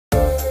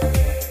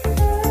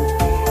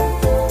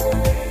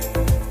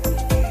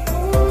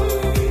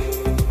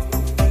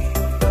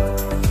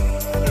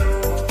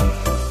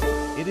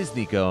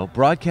Niko,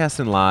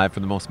 broadcasting live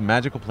from the most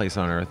magical place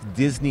on earth,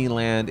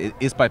 Disneyland. It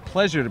is my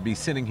pleasure to be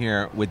sitting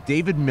here with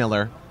David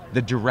Miller,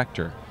 the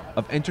Director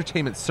of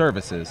Entertainment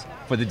Services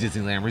for the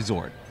Disneyland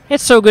Resort.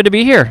 It's so good to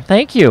be here.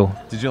 Thank you.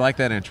 Did you like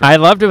that intro? I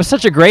loved it. It was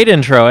such a great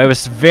intro. It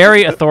was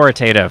very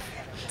authoritative.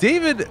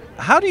 David,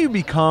 how do you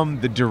become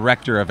the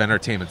Director of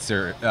Entertainment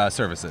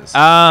Services?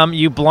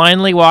 You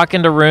blindly walk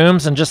into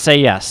rooms and just say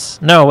yes.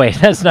 No, wait,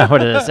 that's not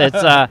what it is.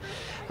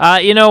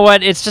 It's, you know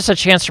what? It's just a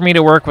chance for me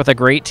to work with a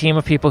great team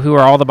of people who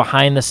are all the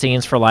behind the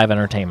scenes for live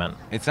entertainment.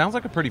 It sounds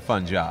like a pretty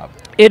fun job.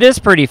 It is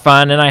pretty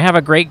fun, and I have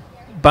a great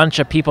bunch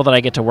of people that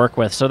I get to work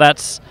with. So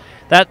that's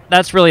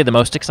really the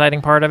most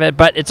exciting part of it.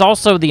 But it's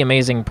also the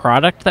amazing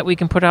product that we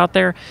can put out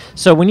there.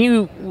 So when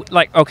you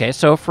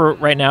so for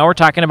right now we're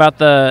talking about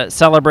the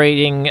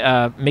celebrating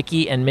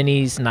Mickey and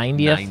Minnie's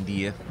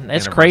 90th.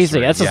 It's crazy.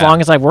 That's as long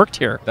as I've worked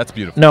here. That's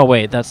beautiful. No,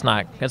 wait, that's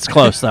not. It's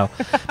close though.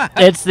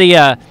 It's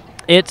the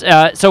it's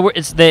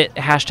the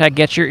hashtag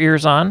Get Your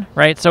Ears On,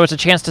 right? So it's a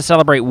chance to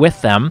celebrate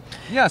with them.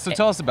 Yeah. So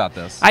tell us about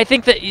this. I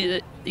think that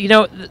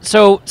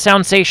so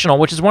Soundsational,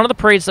 which is one of the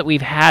parades that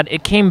we've had,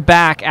 it came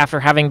back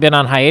after having been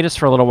on hiatus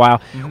for a little while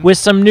with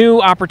some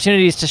new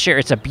opportunities to share.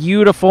 It's a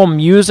beautiful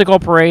musical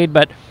parade,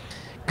 but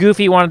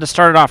Goofy wanted to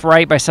start it off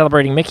right by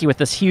celebrating Mickey with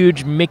this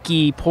huge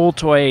Mickey pull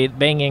toy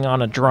banging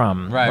on a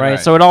drum. Right.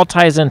 So it all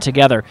ties in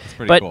together.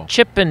 But cool.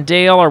 Chip and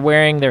Dale are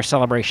wearing their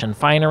celebration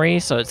finery,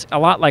 so it's a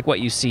lot like what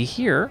you see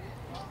here.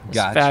 It's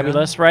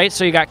fabulous, right?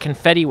 So you got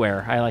confetti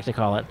wear, I like to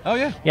call it. Oh,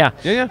 yeah.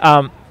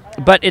 Yeah.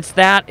 But it's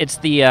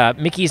the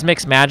Mickey's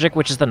Mix Magic,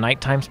 which is the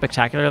nighttime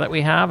spectacular that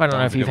we have. I don't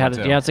know if you've had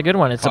it. Yeah, it's a good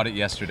one. Caught it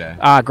yesterday.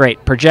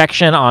 Great.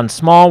 Projection on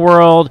Small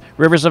World,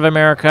 Rivers of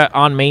America,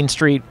 on Main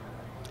Street.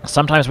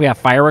 Sometimes we have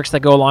fireworks that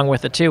go along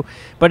with it too.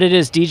 But it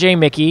is DJ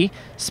Mickey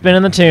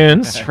spinning the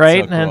tunes,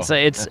 right? So cool.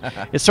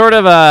 And it's sort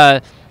of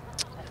a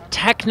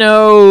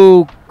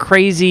techno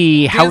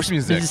crazy house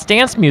music. It's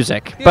dance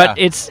music, but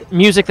it's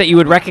music that you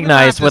would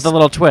recognize with a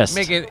little twist.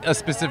 Make it a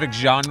specific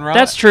genre.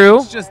 That's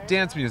true. It's just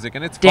dance music,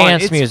 and it's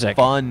dance fun. music. It's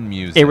fun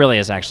music. It really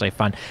is actually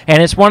fun,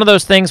 and it's one of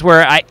those things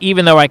where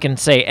even though I can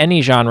say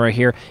any genre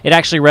here, it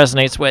actually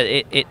resonates with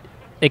it.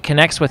 It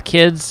connects with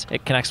kids.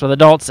 It connects with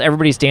adults.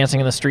 Everybody's dancing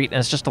in the street, and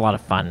it's just a lot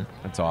of fun.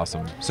 That's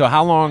awesome. So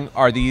how long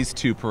are these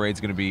two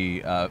parades going to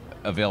be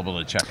available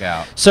to check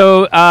out?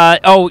 So,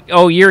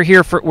 we're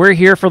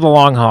here for the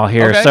long haul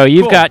here. Okay, so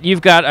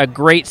you've got a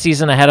great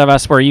season ahead of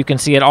us where you can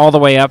see it all the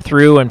way up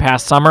through and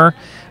past summer,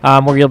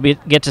 where you'll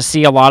get to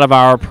see a lot of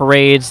our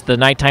parades, the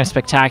nighttime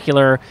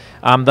spectacular,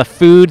 the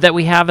food that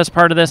we have as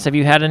part of this. Have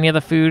you had any of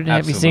the food? Absolutely.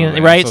 Have you seen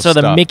it? Right. So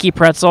the Mickey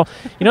pretzel.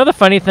 You know, the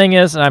funny thing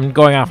is, and I'm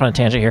going off on a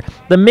tangent here.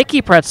 The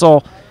Mickey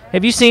pretzel.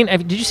 Did you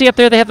see up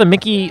there? They have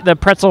the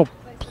pretzel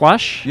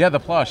plush. Yeah, the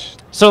plush.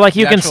 So like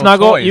you can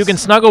snuggle, toys. You can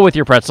snuggle with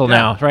your pretzel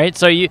now, right?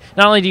 So you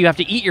not only do you have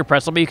to eat your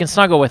pretzel, but you can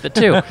snuggle with it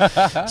too.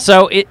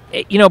 So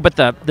but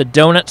the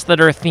donuts that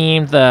are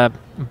themed, the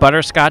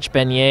butterscotch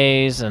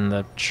beignets and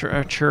the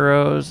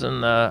churros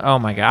and the oh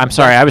my god, I'm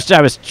sorry, I was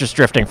just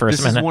drifting for a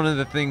minute. This is one of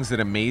the things that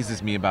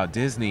amazes me about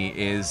Disney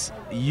is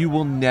you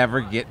will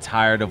never get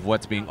tired of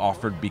what's being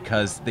offered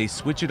because they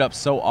switch it up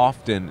so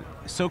often,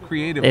 so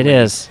creatively. It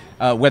is.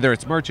 Whether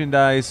it's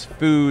merchandise,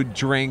 food,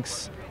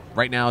 drinks.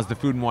 Right now is the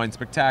Food and Wine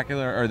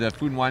Spectacular, or the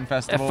Food and Wine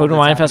Festival. Food and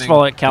Wine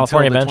Festival at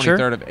California Adventure.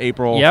 Until the 23rd of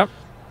April. Yep.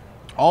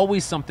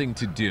 Always something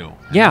to do.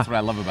 Yeah. That's what I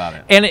love about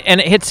it. And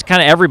it hits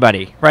kind of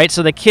everybody, right?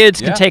 So the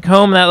kids can take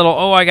home that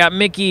little, I got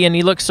Mickey and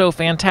he looks so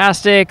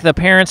fantastic. The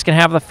parents can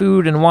have the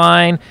food and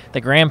wine.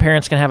 The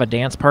grandparents can have a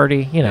dance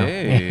party,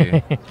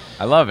 Hey,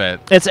 I love it.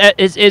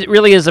 It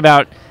really is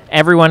about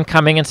everyone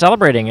coming and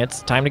celebrating.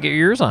 It's time to get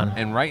your ears on.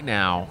 And right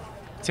now,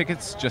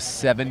 tickets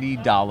just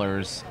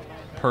 $70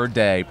 per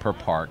day per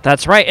park.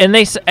 That's right. And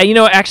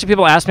actually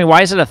people ask me,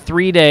 why is it a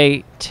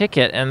 3-day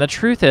ticket? And the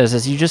truth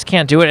is you just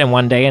can't do it in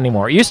one day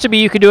anymore. It used to be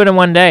you could do it in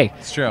one day.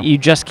 It's true. You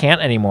just can't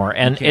anymore.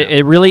 And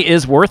it really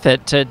is worth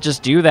it to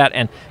just do that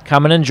and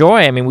come and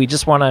enjoy. I mean, we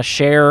just want to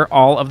share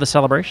all of the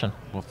celebration.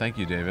 Well, thank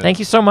you, David. Thank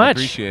you so much.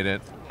 I appreciate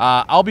it.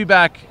 I'll be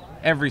back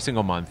every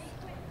single month.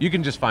 You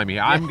can just find me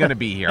here. I'm going to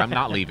be here. I'm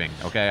not leaving,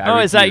 okay?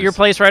 Is that your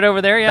place right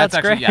over there? Yeah, that's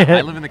actually, great. Yeah,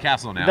 I live in the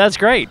castle now. That's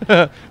great.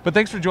 But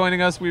thanks for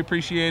joining us. We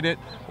appreciate it.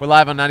 We're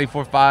live on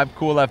 94.5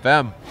 Cool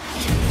FM.